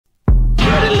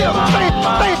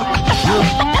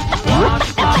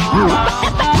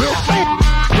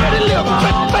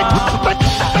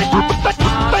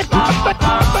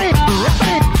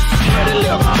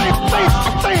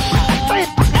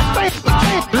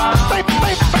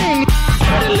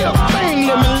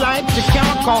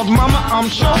I'm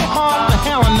sure hard to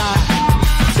hell and not.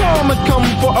 Tell him to come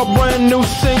for a brand new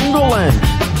single and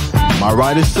my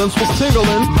righty sense was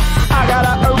tingling. I got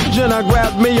an urge and I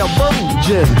grabbed me a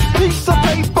virgin piece of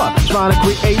paper, trying to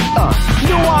create a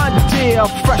new idea,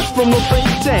 fresh from the think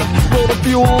tank. Wrote a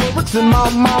few lyrics and my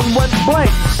mind went blank.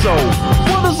 So,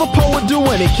 what does a poet do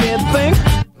when he can't think?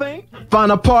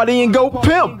 Find a party and go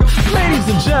pimp. Ladies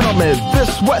and gentlemen,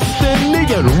 this West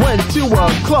Indian went to a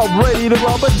club ready to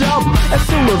rub a dub. As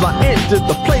soon as I entered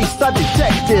the place, I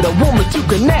detected a woman to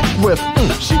connect with.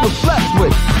 She was blessed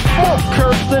with more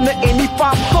curves than the Indy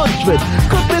 500.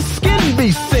 Could this skin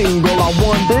be single, I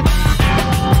wondered.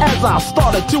 As I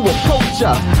started to approach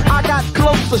her, I got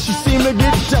closer, she seemed to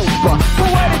get doper.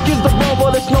 Poetic is the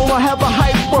brother that's known to have a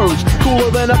hype words.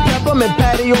 Cooler than a peppermint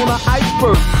patty on an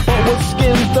iceberg. But with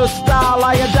skin's the style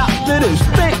I adopted is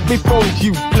think before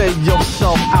you play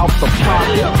yourself out the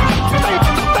pocket.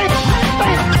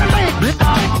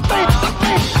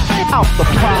 Out the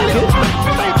pocket.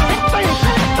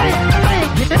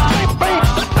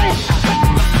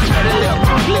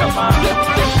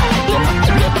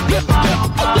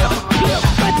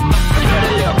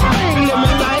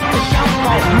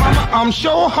 I'm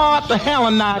sure hard to hell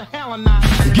and not.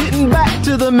 Getting back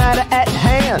to the matter at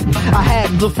hand, I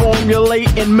had to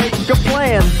formulate and make a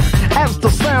plan. As the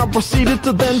sound proceeded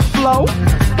to then flow,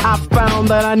 I found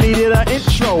that I needed an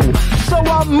intro. So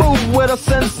I moved with a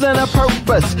sense and a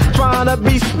purpose, trying to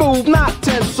be smooth, not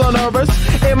tense or nervous.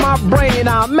 In my brain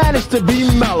I managed to be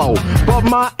mellow, but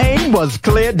my aim was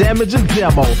clear, damage and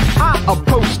demo. I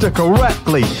approached her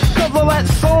correctly, cause of that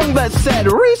song that said,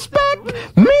 respect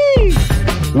me.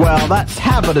 Well, that's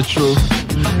half of the truth.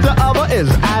 The other is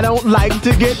I don't like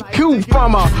to get cool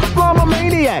from a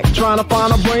maniac, trying to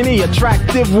find a brainy,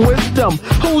 attractive wisdom.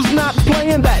 Who's not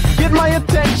playing that? Get my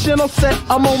attention or set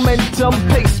a momentum.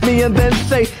 Pace me and then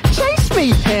say, chase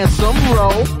me, handsome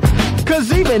roll.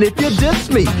 Cause even if you diss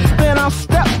me, then I'll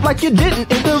step like you didn't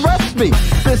interest me.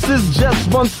 This is just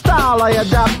one style I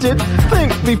adopted.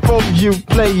 Think before you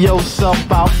play yourself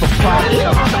out the pocket.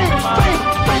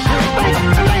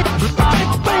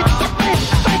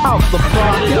 Out the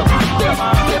pocket.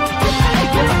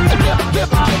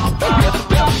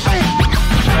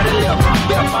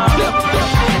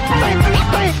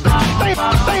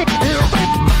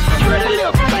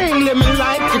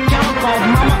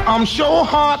 I'm sure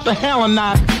hard to hell and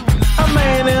not. A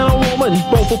man and a woman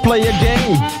both will play a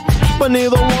game, but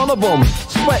neither one of them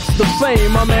sweats the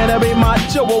same. A man to be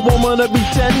macho, a woman to be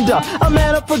tender. A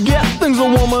man to forget things, a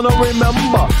woman to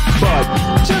remember.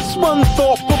 But just one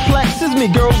thought perplexes me.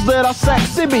 Girls that are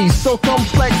sexy be so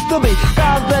complex to me.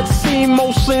 Guys that seem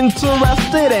most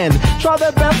interested and try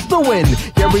their best to win,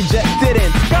 get rejected.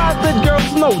 And guys that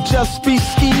girls know just be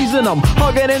skeezing them,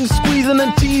 hugging and squeezing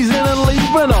and teasing and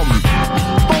leaving them.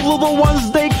 Those are the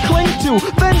ones they cling to,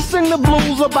 then sing the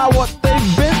blues about what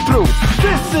they've been through.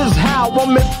 This is how a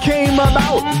myth came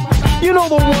about. You know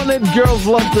the one that girls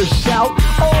love to shout.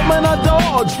 All men are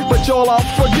dogs, but y'all are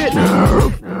forgetting.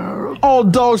 All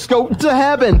dogs go to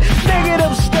heaven.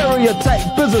 Negative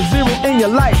stereotype is a zero in your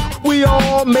life. We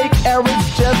all make errors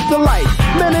just alike.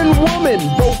 Men and women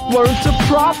both learn to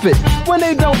profit when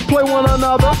they don't play one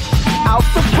another out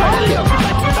the pocket.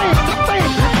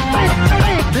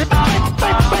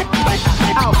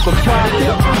 Out the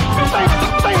pocket.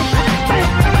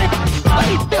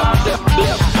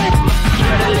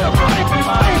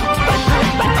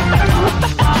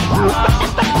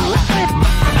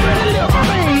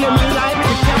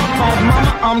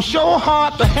 I'm sure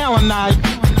hard to hell and not.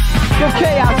 Yo,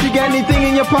 Chaos, you got anything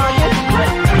in your pocket?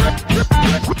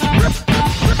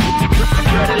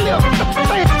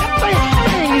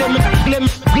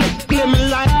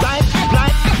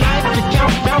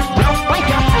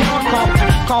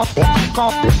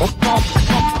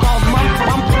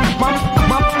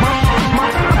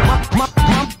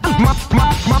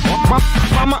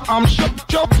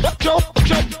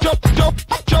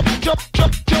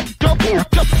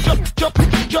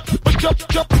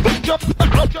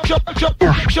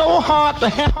 I'm so hard to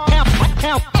hell and not.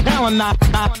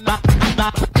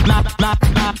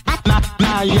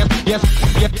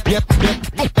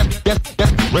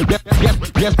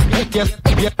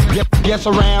 Yes,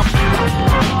 around.